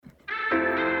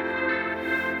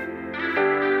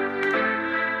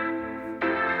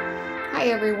Hi,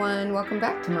 everyone. Welcome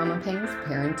back to Mama Ping's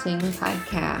Parenting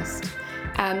Podcast.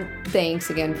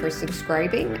 Thanks again for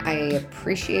subscribing. I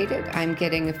appreciate it. I'm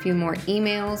getting a few more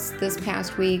emails this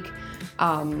past week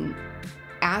asking,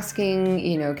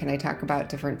 can I talk about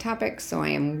different topics? So I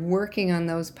am working on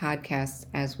those podcasts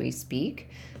as we speak.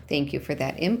 Thank you for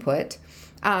that input.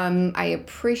 I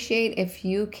appreciate if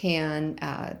you can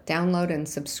download and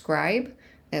subscribe.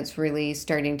 It's really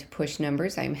starting to push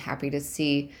numbers. I'm happy to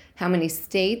see how many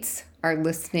states are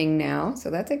listening now, so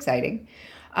that's exciting.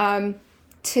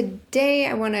 Today,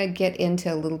 I want to get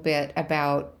into a little bit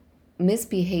about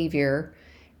misbehavior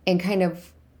and kind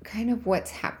of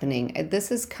what's happening. This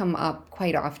has come up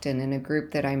quite often in a group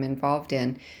that I'm involved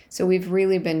in, so we've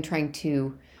really been trying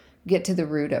to get to the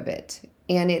root of it.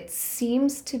 And it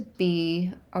seems to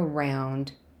be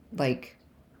around like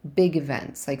big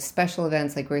events, like special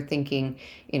events, like we're thinking,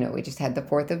 we just had the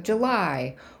 4th of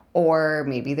July, or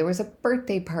maybe there was a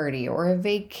birthday party or a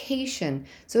vacation.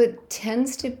 So it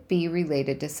tends to be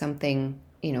related to something,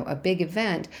 a big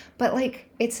event, but like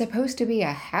it's supposed to be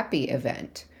a happy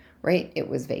event, right? It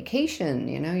was vacation,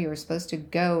 you were supposed to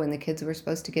go and the kids were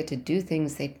supposed to get to do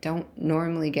things they don't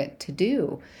normally get to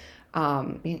do.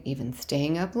 Even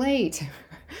staying up late,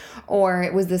 or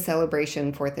it was the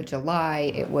celebration 4th of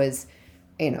July. It was,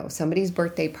 somebody's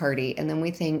birthday party. And then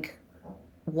we think,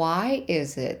 why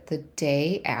is it the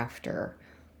day after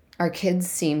our kids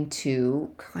seem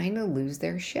to kind of lose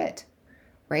their shit,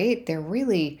 right? They're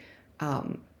really,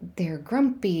 they're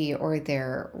grumpy, or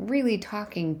they're really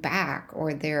talking back,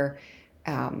 or they're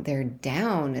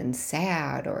down and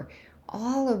sad, or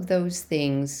all of those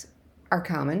things are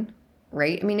common,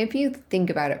 right? I mean, if you think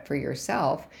about it for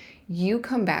yourself, you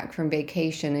come back from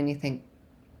vacation and you think,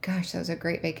 gosh, that was a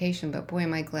great vacation, but boy,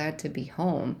 am I glad to be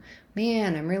home.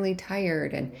 Man, I'm really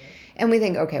tired. And we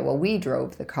think, okay, well, we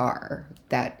drove the car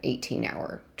that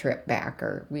 18-hour trip back,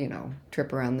 or,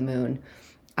 trip around the moon.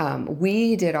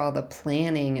 We did all the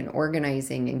planning and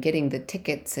organizing and getting the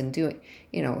tickets and doing,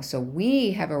 so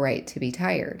we have a right to be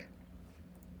tired.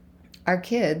 Our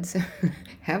kids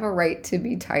have a right to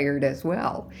be tired as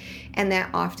well. And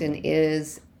that often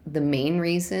is the main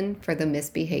reason for the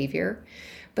misbehavior.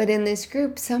 But in this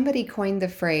group, somebody coined the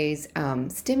phrase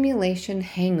stimulation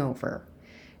hangover.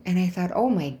 And I thought, oh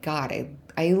my God,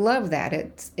 I love that.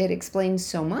 It explains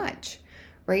so much,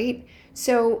 right?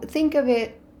 So think of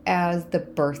it as the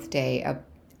birthday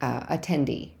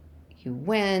attendee. You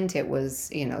went, it was,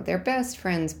 their best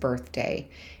friend's birthday.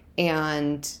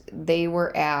 And they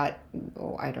were at,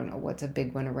 I don't know, what's a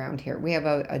big one around here? We have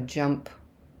a jump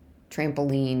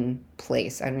trampoline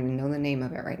place. I don't even know the name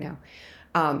of it right now.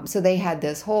 So they had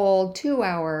this whole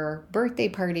 2-hour birthday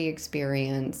party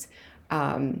experience.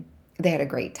 They had a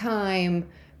great time.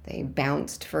 They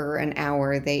bounced for an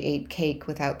hour. They ate cake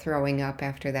without throwing up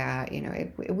after that.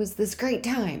 It was this great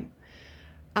time.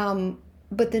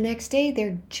 But the next day,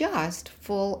 they're just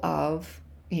full of,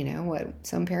 what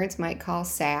some parents might call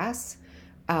sass.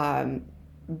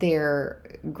 They're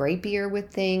grapier with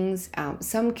things.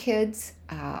 Some kids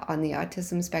on the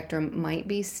autism spectrum might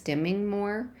be stimming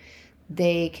more.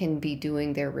 They can be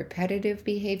doing their repetitive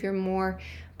behavior more.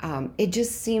 It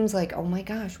just seems like, oh my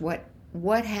gosh,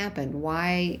 what happened?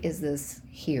 Why is this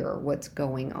here? What's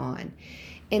going on?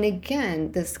 And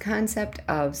again, this concept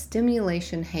of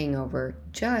stimulation hangover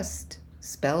just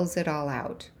spells it all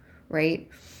out, right?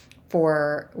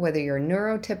 For whether you're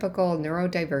neurotypical,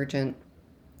 neurodivergent,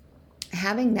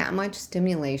 having that much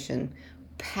stimulation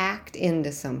packed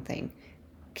into something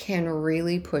can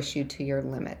really push you to your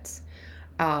limits.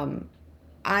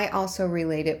 I also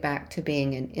relate it back to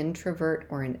being an introvert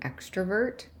or an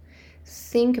extrovert.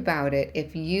 Think about it.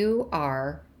 If you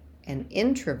are an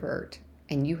introvert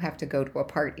and you have to go to a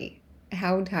party,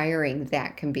 how tiring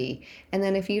that can be. And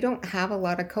then if you don't have a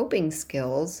lot of coping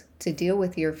skills to deal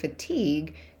with your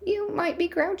fatigue, you might be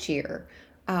grouchier,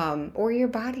 or your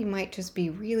body might just be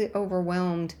really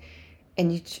overwhelmed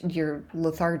and you're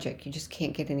lethargic. You just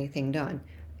can't get anything done.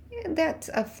 That's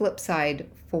a flip side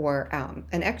for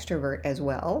an extrovert as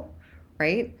well,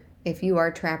 right? If you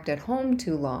are trapped at home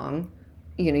too long,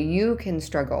 you can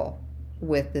struggle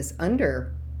with this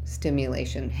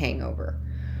under-stimulation hangover.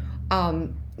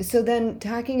 So then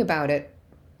talking about it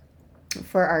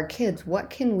for our kids,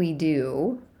 what can we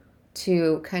do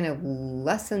to kind of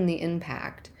lessen the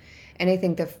impact? And I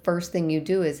think the first thing you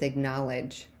do is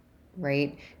acknowledge,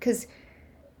 right? Because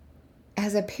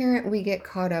as a parent, we get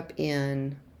caught up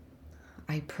in,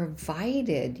 I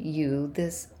provided you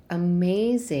this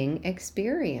amazing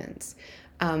experience.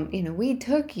 We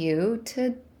took you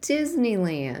to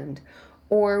Disneyland,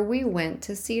 or we went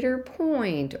to Cedar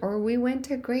Point, or we went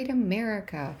to Great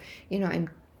America. I'm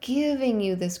giving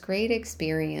you this great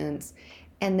experience,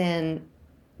 and then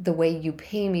the way you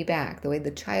pay me back, the way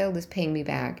the child is paying me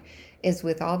back, is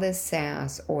with all this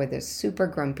sass or this super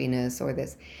grumpiness or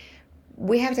this.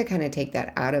 We have to kind of take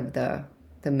that out of the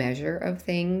measure of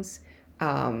things,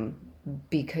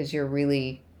 because you're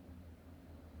really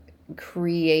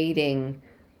creating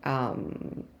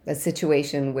a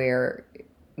situation where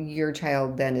your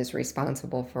child then is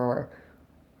responsible for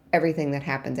everything that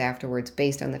happens afterwards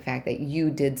based on the fact that you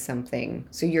did something.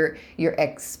 So you're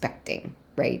expecting,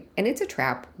 right? And it's a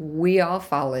trap. We all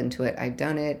fall into it. I've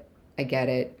done it. I get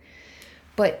it.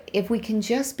 But if we can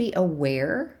just be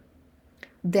aware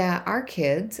that our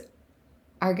kids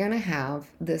are going to have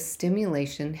this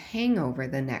stimulation hangover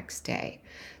the next day,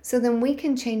 so then we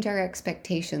can change our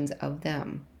expectations of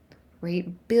them,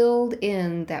 right? Build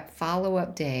in that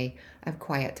follow-up day of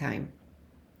quiet time.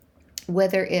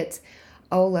 Whether it's,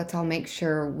 oh, let's all make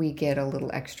sure we get a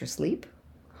little extra sleep.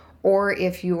 Or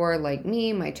if you're like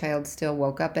me, my child still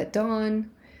woke up at dawn.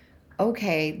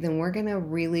 Okay, then we're going to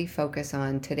really focus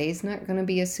on today's not going to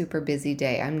be a super busy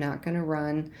day. I'm not going to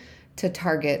run to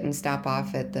Target and stop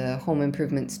off at the home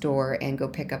improvement store and go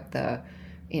pick up the,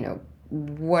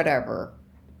 whatever,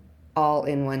 all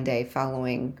in one day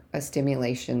following a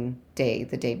stimulation day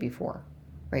the day before,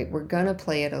 right? We're going to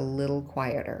play it a little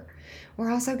quieter.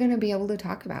 We're also going to be able to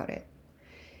talk about it.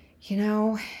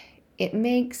 It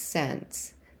makes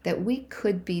sense that we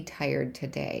could be tired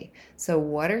today. So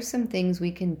what are some things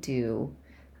we can do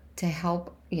to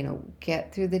help,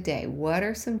 get through the day? What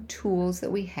are some tools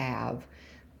that we have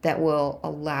that will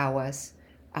allow us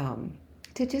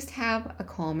to just have a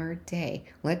calmer day?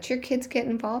 Let your kids get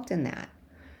involved in that.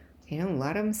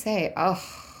 Let them say, oh,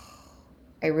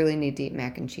 I really need to eat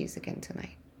mac and cheese again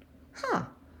tonight.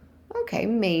 Okay,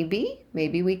 maybe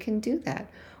we can do that.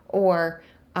 Or,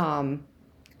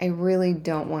 I really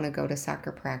don't want to go to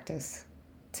soccer practice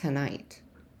tonight.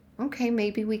 Okay,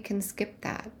 maybe we can skip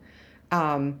that.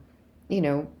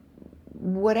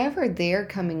 Whatever they're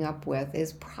coming up with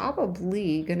is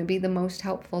probably going to be the most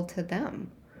helpful to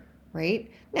them, right?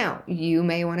 Now, you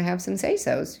may want to have some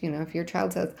say-sos. If your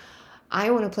child says,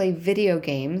 I want to play video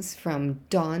games from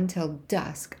dawn till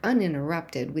dusk,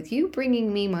 uninterrupted, with you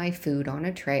bringing me my food on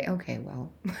a tray. Okay,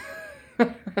 well,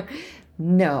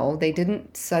 no, they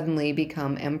didn't suddenly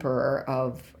become emperor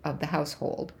of the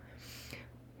household.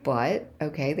 But,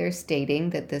 okay, they're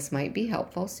stating that this might be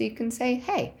helpful. So you can say,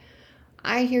 hey,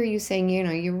 I hear you saying,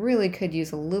 you really could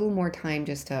use a little more time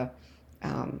just to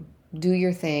do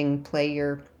your thing, play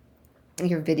your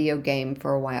video game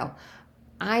for a while.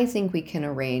 I think we can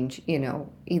arrange,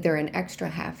 either an extra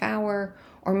half hour,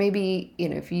 or maybe,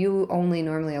 if you only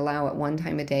normally allow it one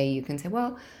time a day, you can say,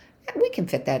 well, we can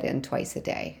fit that in twice a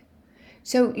day.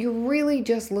 So you're really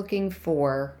just looking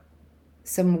for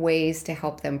some ways to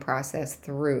help them process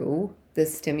through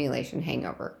this stimulation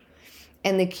hangover.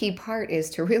 And the key part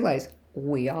is to realize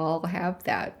we all have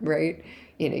that, right?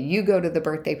 You go to the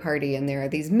birthday party and there are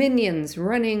these minions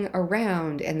running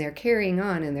around and they're carrying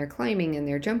on and they're climbing and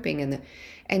they're jumping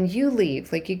and you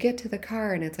leave, like you get to the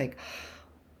car and it's like,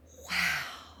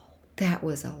 wow, that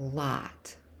was a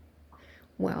lot.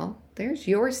 Well, there's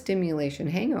your stimulation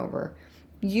hangover.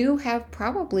 You have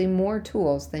probably more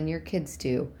tools than your kids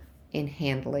do in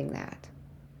handling that.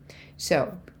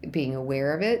 So being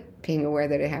aware of it, being aware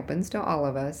that it happens to all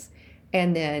of us,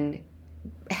 and then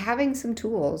having some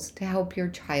tools to help your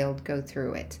child go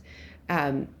through it.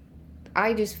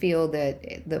 I just feel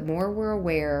that the more we're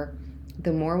aware,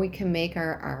 the more we can make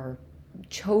our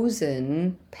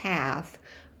chosen path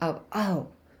of, oh,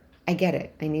 I get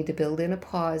it. I need to build in a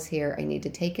pause here. I need to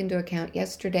take into account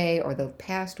yesterday or the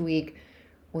past week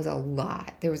was a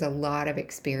lot. There was a lot of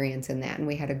experience in that. And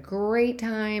we had a great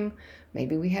time.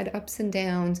 Maybe we had ups and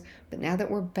downs. But now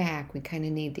that we're back, we kind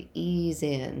of need to ease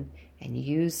in and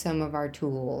use some of our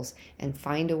tools and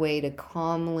find a way to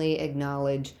calmly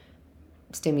acknowledge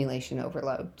stimulation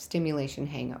overload, stimulation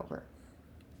hangover.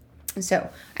 So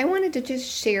I wanted to just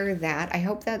share that. I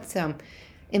hope that's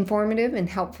informative and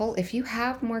helpful. If you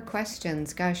have more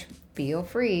questions, gosh, feel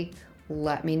free.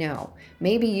 Let me know.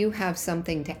 Maybe you have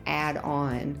something to add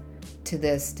on to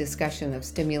this discussion of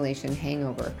stimulation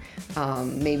hangover.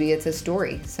 Maybe it's a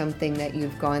story, something that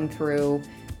you've gone through.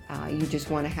 You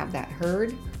just want to have that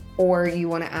heard, or you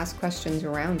want to ask questions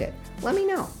around it. Let me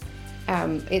know.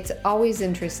 It's always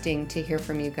interesting to hear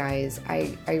from you guys.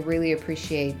 I really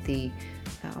appreciate the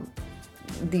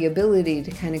ability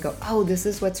to kind of go, oh, this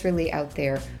is what's really out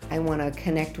there. I want to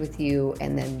connect with you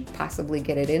and then possibly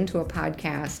get it into a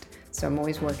podcast. So I'm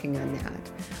always working on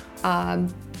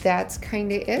that. That's kind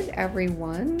of it,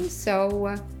 everyone.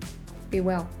 So be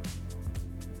well.